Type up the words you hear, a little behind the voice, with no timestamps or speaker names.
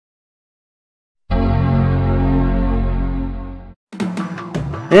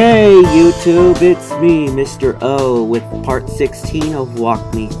Hey YouTube, it's me, Mr. O, with part 16 of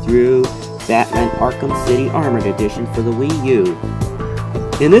Walk Me Through Batman Arkham City Armored Edition for the Wii U.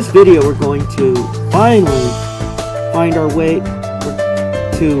 In this video, we're going to finally find our way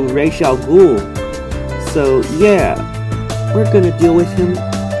to Ghoul. So yeah, we're gonna deal with him.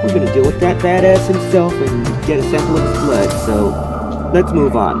 We're gonna deal with that badass himself and get a sample of his blood. So let's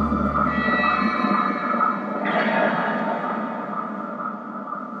move on.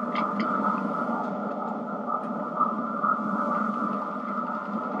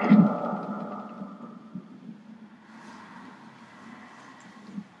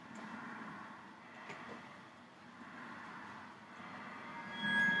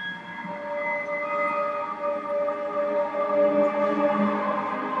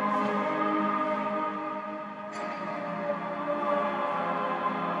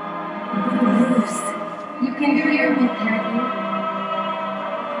 You can hear me, can't you?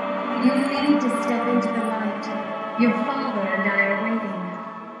 You need to step into the light. Your father and I are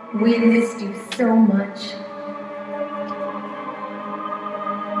waiting. We missed you so much.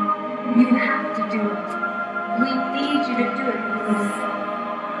 You have to do it. We need you to do it, Bruce.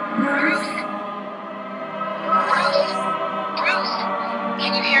 Bruce? Bruce,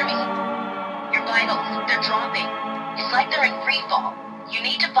 can you hear me? Your vitals, they're dropping. It's like they're in free fall. You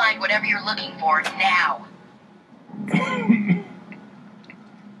need to find whatever you're looking for now.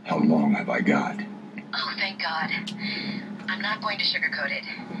 How long have I got? Oh, thank God. I'm not going to sugarcoat it.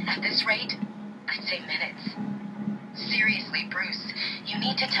 At this rate, I'd say minutes. Seriously, Bruce, you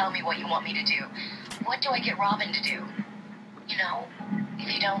need to tell me what you want me to do. What do I get Robin to do? You know,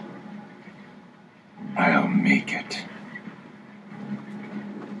 if you don't... I'll make it.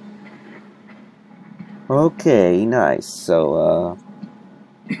 Okay, nice. So,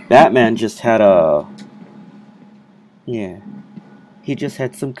 Batman just had a... Yeah. He just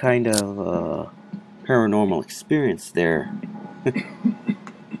had some kind of, paranormal experience there.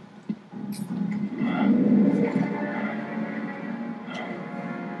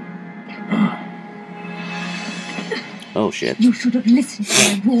 Oh, shit. You should have listened to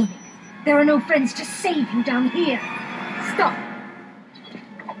my warning. There are no friends to save you down here. Stop.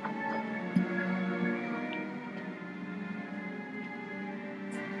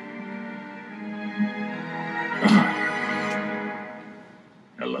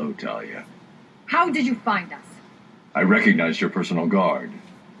 Hello, Thalia. How did you find us? I recognized your personal guard.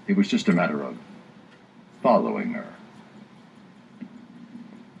 It was just a matter of following her.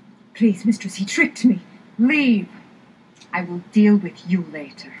 Please, mistress, he tricked me. Leave. I will deal with you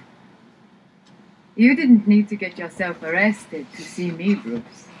later. You didn't need to get yourself arrested to see me,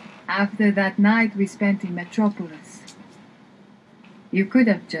 Bruce. After that night we spent in Metropolis. You could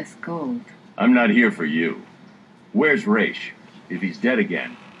have just called. I'm not here for you. Where's Raish? If he's dead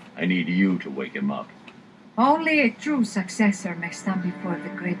again, I need you to wake him up. Only a true successor may stand before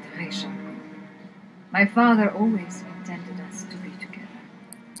the great Raish. My father always intended us to be together,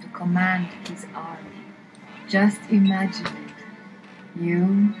 to command his army. Just imagine it. You,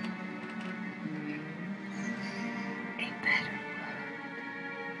 me, a better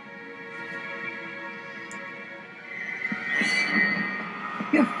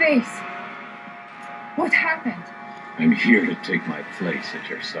world. Your face! What happened? I'm here to take my place at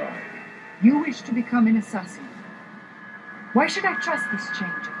your side. You wish to become an assassin. Why should I trust this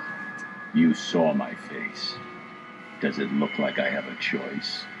change of heart? You saw my face. Does it look like I have a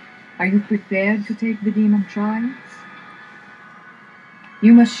choice? Are you prepared to take the demon trials?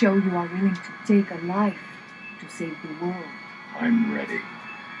 You must show you are willing to take a life to save the world. I'm ready.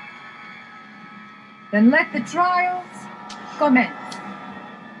 Then let the trials commence.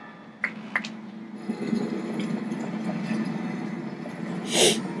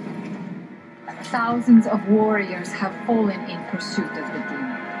 Thousands of warriors have fallen in pursuit of the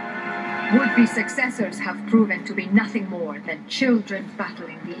demon. Would-be successors have proven to be nothing more than children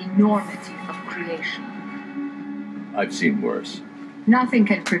battling the enormity of creation. I've seen worse. Nothing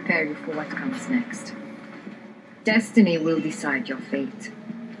can prepare you for what comes next. Destiny will decide your fate.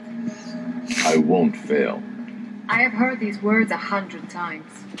 I won't fail. I have heard these words 100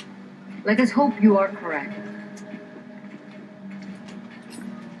 times. Let us hope you are correct.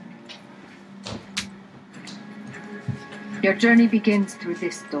 Your journey begins through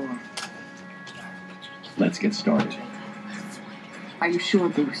this door. Let's get started. Are you sure,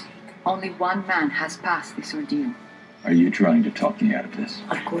 Bruce? Only one man has passed this ordeal. Are you trying to talk me out of this?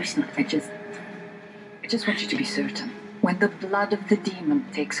 Of course not. I just want you to be certain. When the blood of the demon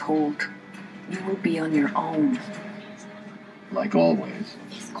takes hold, you will be on your own. Like always.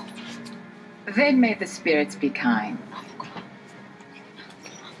 Then may the spirits be kind.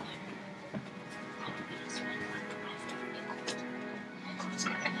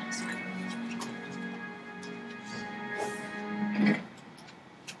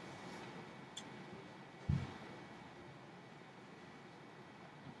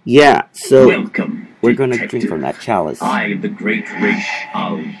 Yeah, so Welcome, we're gonna detective. drink from that chalice. I am the great Raish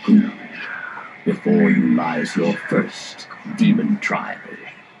al Ghoul. Before you lies your first demon trial.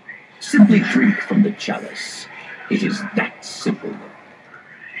 Simply drink from the chalice. It is that simple.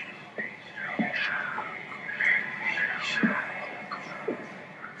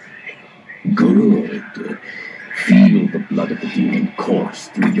 Good. Feel the blood of the demon course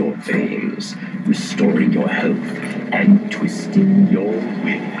through your veins, restoring your health and twisting your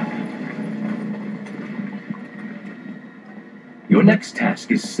will. Your next task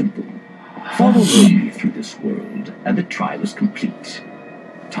is simple. Follow me through this world, and the trial is complete.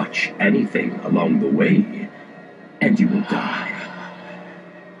 Touch anything along the way, and you will die.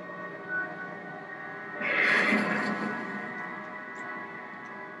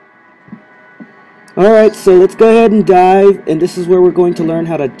 Alright, so let's go ahead and dive, and this is where we're going to learn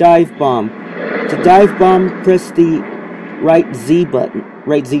how to dive bomb. To dive bomb, press the right Z button,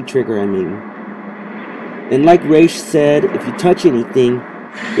 right Z trigger, I mean. And like Raish said, if you touch anything,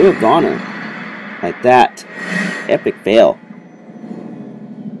 you're a goner. Like that. Epic fail.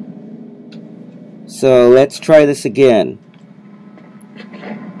 So let's try this again.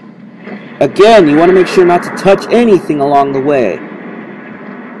 Again, you want to make sure not to touch anything along the way.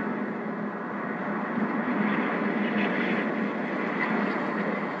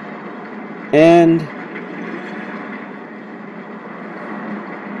 And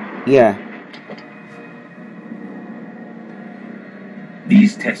yeah.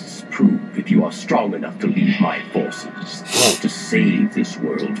 These tests prove if you are strong enough to lead my forces, to save this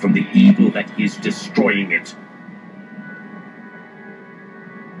world from the evil that is destroying it.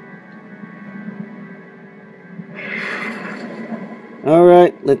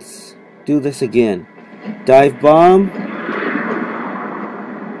 Alright, let's do this again. Dive bomb.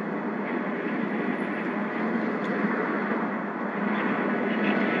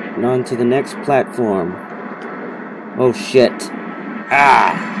 And on to the next platform. Oh shit.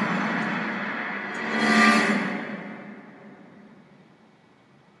 Ah!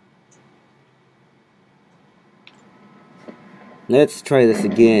 Let's try this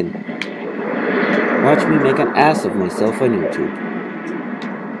again. Watch me make an ass of myself on YouTube.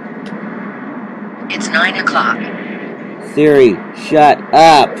 It's 9 o'clock. Siri, shut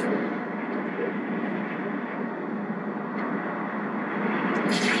up!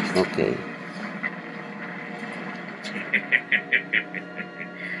 Okay.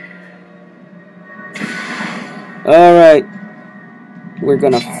 Alright. We're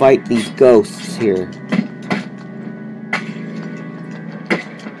gonna fight these ghosts here.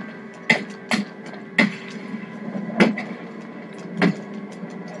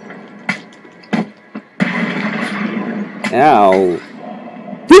 Ow.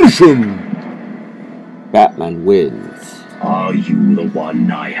 Finish him! Batman wins. Are you the one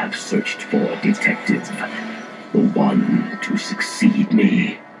I have searched for, detective? The one to succeed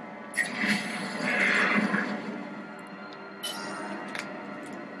me?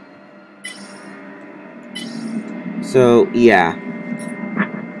 So, yeah.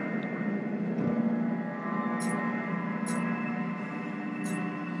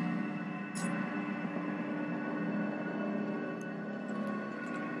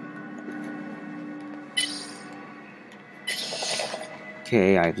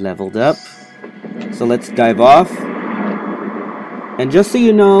 Okay, I've leveled up. So let's dive off. And just so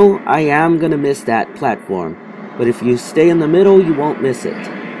you know, I am gonna miss that platform. But if you stay in the middle, you won't miss it.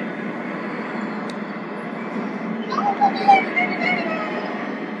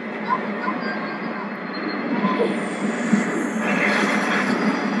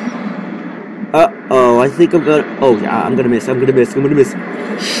 Uh-oh, I think I'm gonna... Oh, yeah, I'm gonna miss.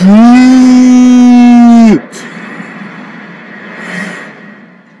 Shoot!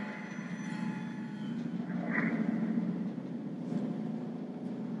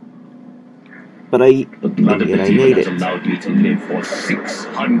 But The blood of the I demon made has it. allowed me to live for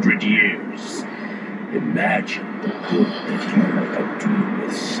 600 years. Imagine the good that you can do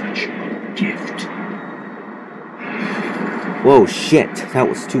with such a gift. Whoa, shit. That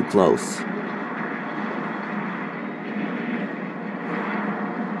was too close.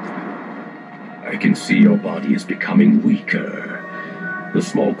 I can see your body is becoming weaker. The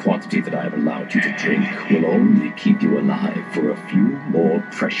small quantity that I have allowed you to drink will only keep you alive for a few more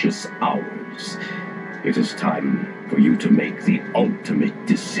precious hours. It is time for you to make the ultimate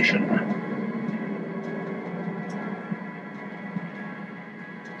decision.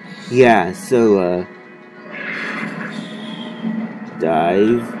 Yeah, so,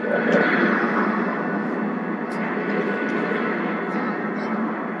 dive.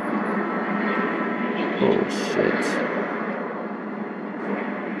 Oh, shit.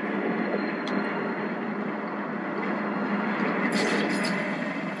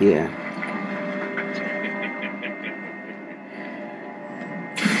 Yeah.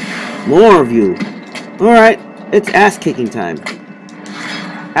 More of you. Alright, it's ass-kicking time.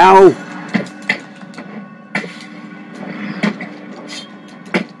 Ow!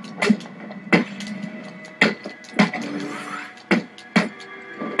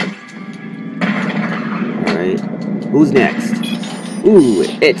 Alright, who's next? Ooh,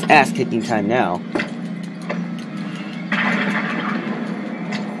 it's ass-kicking time now.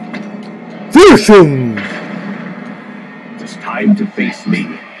 Finish him! It's time to face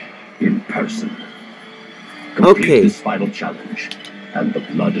me in person. Complete this final challenge, and the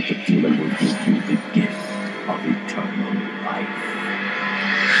blood of the demon will give you the gift of eternal life.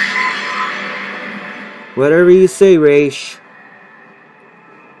 Whatever you say, Raish.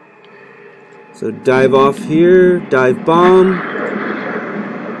 So dive off here, dive bomb.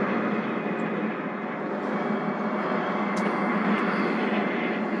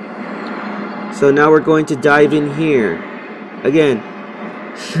 So now we're going to dive in here. Again.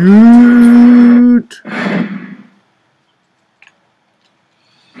 Shoot!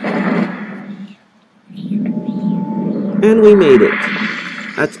 And we made it.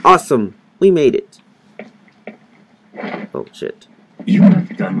 That's awesome. We made it. Oh, shit. You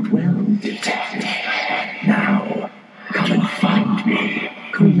have done well, detective. Now, come and find me.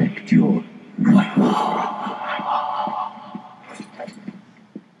 Collect your reward.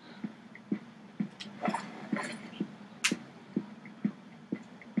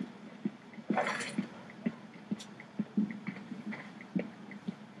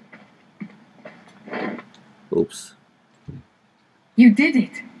 Oops. You did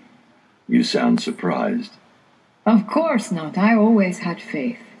it. You sound surprised. Of course not. I always had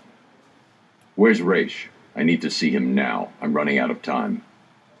faith. Where's Raish? I need to see him now. I'm running out of time.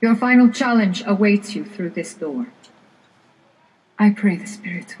 Your final challenge awaits you through this door. I pray the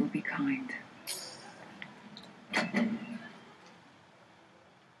spirits will be kind.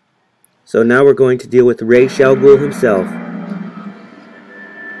 So now we're going to deal with Raish Al Ghul himself.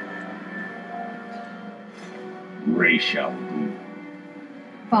 Raish Al Ghul.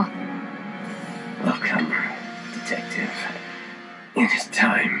 Father. Welcome, detective. It is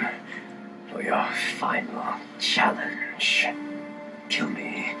time for your final challenge. Kill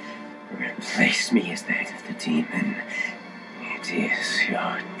me. Replace me as the head of the demon. It is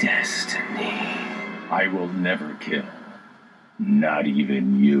your destiny. I will never kill. Not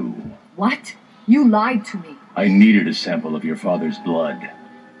even you. What? You lied to me. I needed a sample of your father's blood.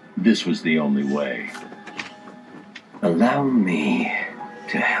 This was the only way. Allow me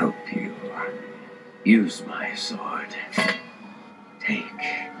to help you. Use my sword. Take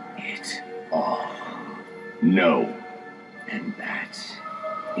it all. No. And that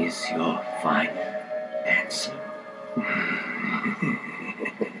is your final answer.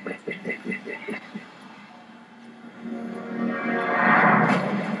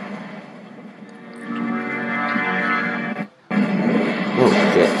 Oh,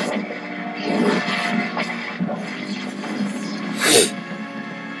 shit.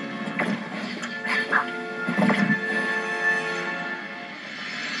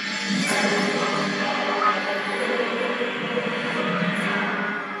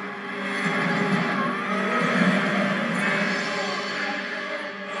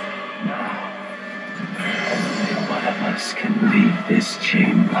 Can leave this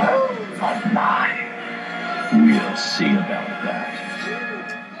chamber alive. We'll see about that.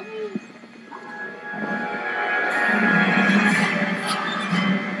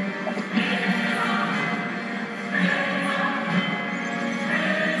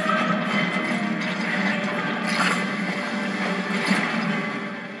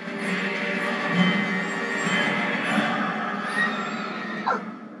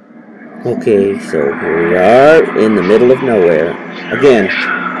 Okay, so here we are in the middle of nowhere. Again.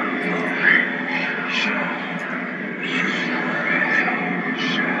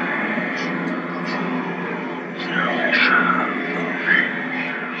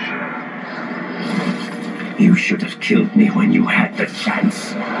 You should have killed me when you had the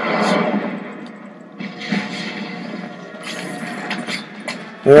chance.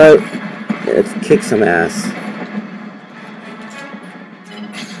 Alright, let's kick some ass.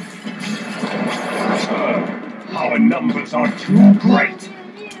 Our numbers are too great.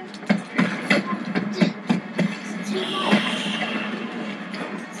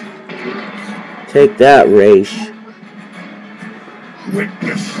 Take that, Raish.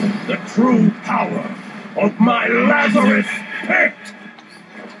 Witness the true power of my Lazarus Pit!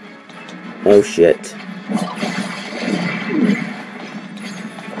 Oh shit.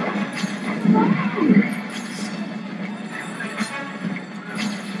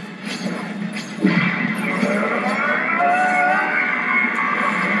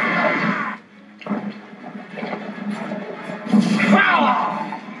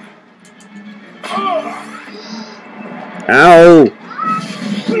 Ow!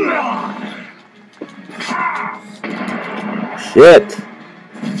 Shit!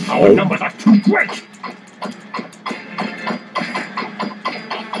 Our numbers are too great!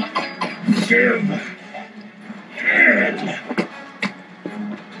 Give in!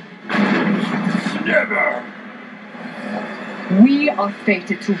 Never! We are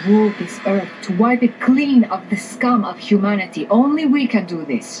fated to rule this earth, to wipe it clean of the scum of humanity. Only we can do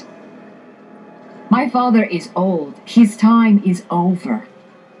this. My father is old. His time is over.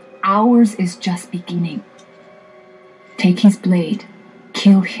 Ours is just beginning. Take his blade.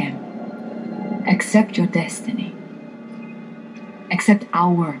 Kill him. Accept your destiny. Accept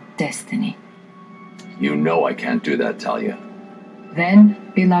our destiny. You know I can't do that, Thalia.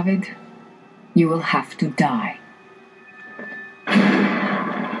 Then, beloved, you will have to die.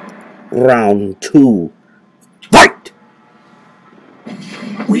 Round 2. Fight!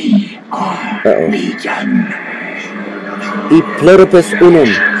 We are Legion. E pluribus unum.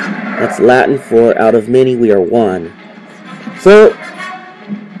 That's Latin for out of many we are one. So,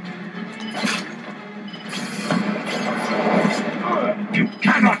 you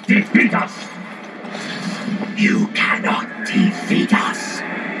cannot defeat us. You cannot defeat us.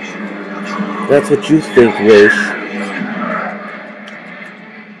 that's what you think, Raish.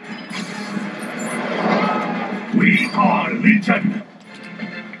 We are Legion.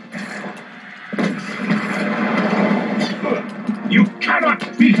 You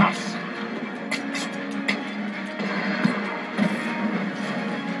cannot beat us.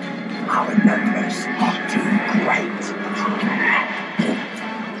 Our numbers are too great.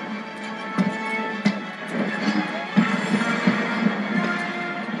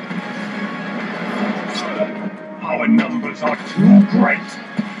 Our numbers are too great.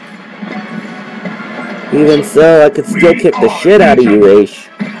 Even so, I could still kick the shit out of you, Raish.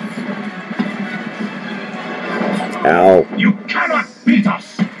 Ow. You cannot beat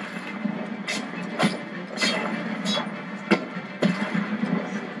us.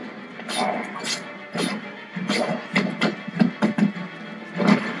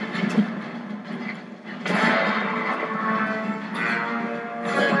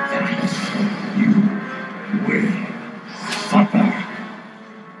 You will suffer.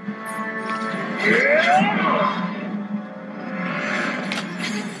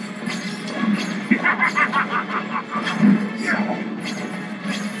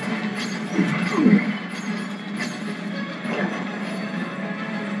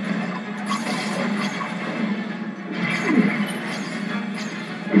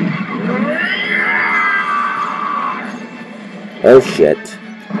 Oh shit.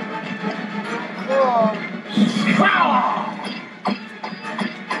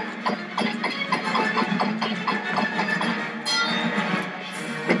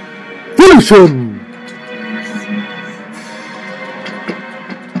 Finish him!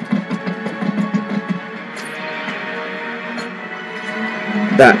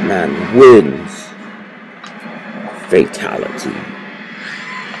 Batman wins. Fatality.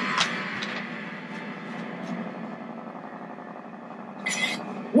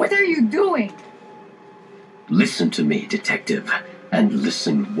 What are you doing? Listen to me, detective, and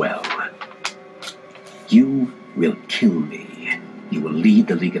listen well. You will kill me. You will lead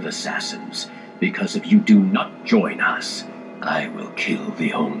the League of Assassins, because if you do not join us, I will kill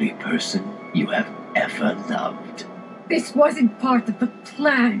the only person you have ever loved. This wasn't part of the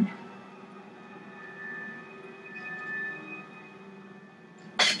plan.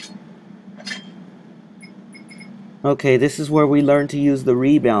 Okay, this is where we learn to use the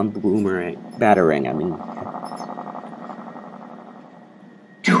rebound batarang, I mean.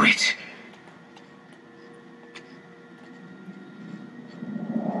 Do it.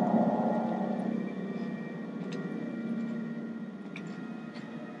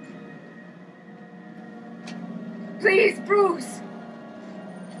 Please, Bruce!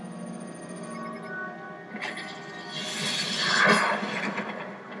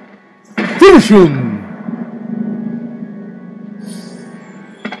 Finish him!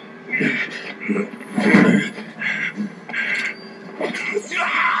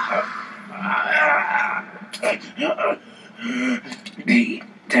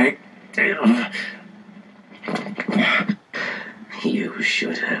 Detective. You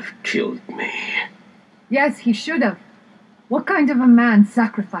should have killed me. Yes, he should have. What kind of a man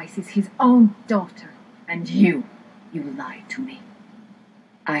sacrifices his own daughter? And you lied to me.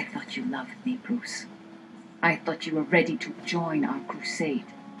 I thought you loved me, Bruce. I thought you were ready to join our crusade.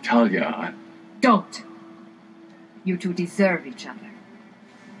 Thalia, Don't! You two deserve each other.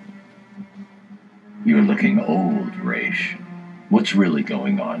 You're looking old, Raish. What's really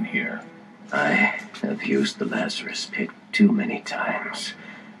going on here? I I've used the Lazarus Pit too many times.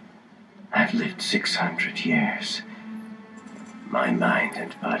 I've lived 600 years. My mind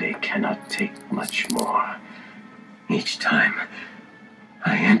and body cannot take much more. Each time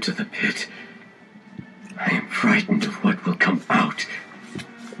I enter the pit, I am frightened of what will come out.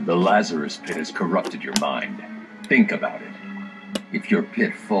 The Lazarus Pit has corrupted your mind. Think about it. If your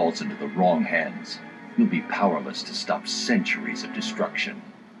pit falls into the wrong hands, you'll be powerless to stop centuries of destruction.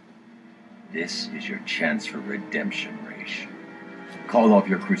 This is your chance for redemption, Raish. Call off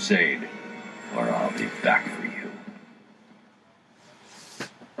your crusade, or I'll be back for you.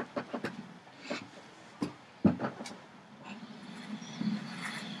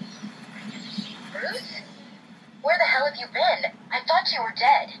 Bruce? Where the hell have you been? I thought you were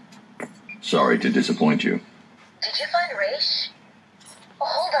dead. Sorry to disappoint you. Did you find Raish? Oh,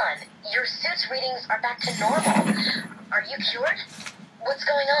 hold on. Your suit's readings are back to normal. Are you cured? What's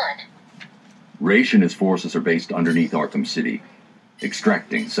going on? Raish and his forces are based underneath Arkham City,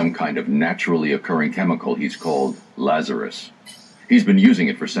 extracting some kind of naturally occurring chemical he's called Lazarus. He's been using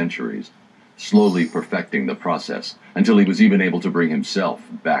it for centuries, slowly perfecting the process, until he was even able to bring himself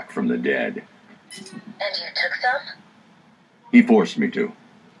back from the dead. And you took some? He forced me to.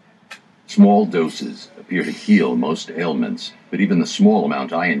 Small doses appear to heal most ailments, but even the small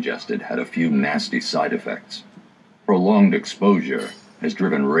amount I ingested had a few nasty side effects. Prolonged exposure has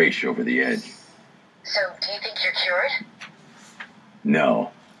driven Raish over the edge. So, do you think you're cured?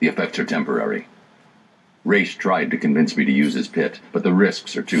 No, the effects are temporary. Raish tried to convince me to use his pit, but the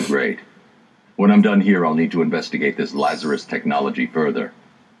risks are too great. When I'm done here, I'll need to investigate this Lazarus technology further.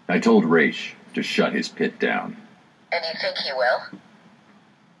 I told Raish to shut his pit down. And you think he will?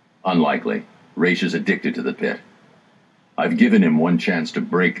 Unlikely. Raish is addicted to the pit. I've given him one chance to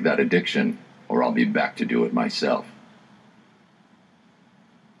break that addiction, or I'll be back to do it myself.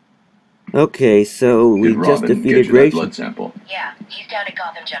 Okay, so we Did just Robin defeated get you that Raish. blood sample? Yeah, he's down at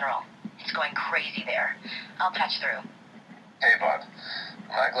Gotham General. It's going crazy there. I'll patch through. Hey, Bob.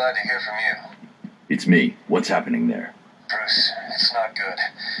 I'm glad to hear from you. It's me. What's happening there? Bruce, it's not good.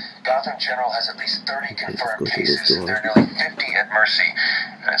 Gotham General has at least 30 confirmed go through this cases. door. There are nearly 50 at Mercy.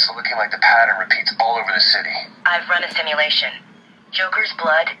 And it's looking like the pattern repeats all over the city. I've run a simulation. Joker's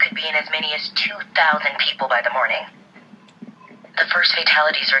blood could be in as many as 2,000 people by the morning. The first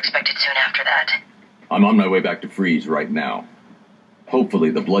fatalities are expected soon after that. I'm on my way back to Freeze right now. Hopefully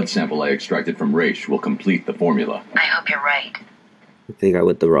the blood sample I extracted from Raish will complete the formula. I hope you're right. I think I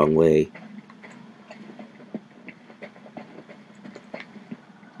went the wrong way.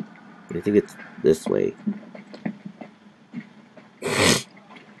 I think it's this way.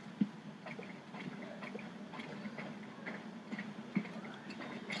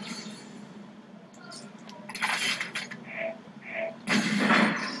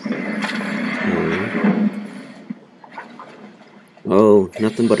 Oh,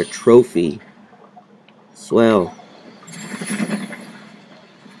 nothing but a trophy. Swell.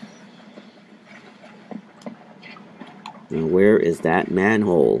 Now where is that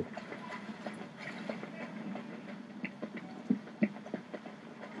manhole?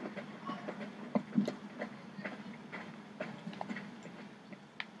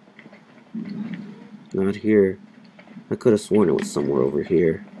 Not here. I could have sworn it was somewhere over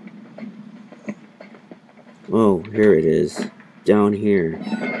here. Oh, here it is. Down here.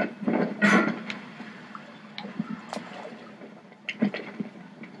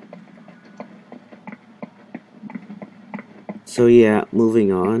 So yeah,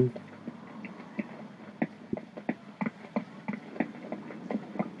 moving on.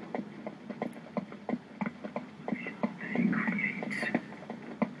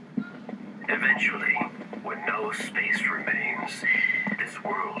 Eventually, when no space remains, this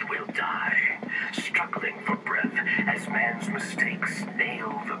world will die, struggling for breath as man's mistakes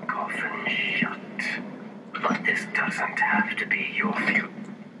nail the coffin shut. But this doesn't have to be your future.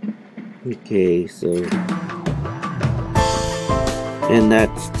 Okay, so... And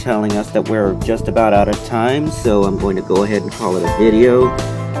that's telling us that we're just about out of time, so I'm going to go ahead and call it a video.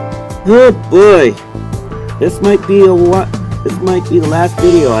 Oh boy! This might be the last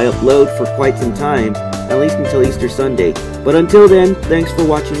video I upload for quite some time, at least until Easter Sunday. But until then, thanks for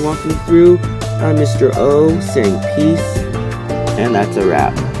watching Walking Through. I'm Mr. O, saying peace, and that's a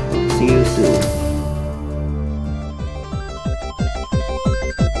wrap. See you soon.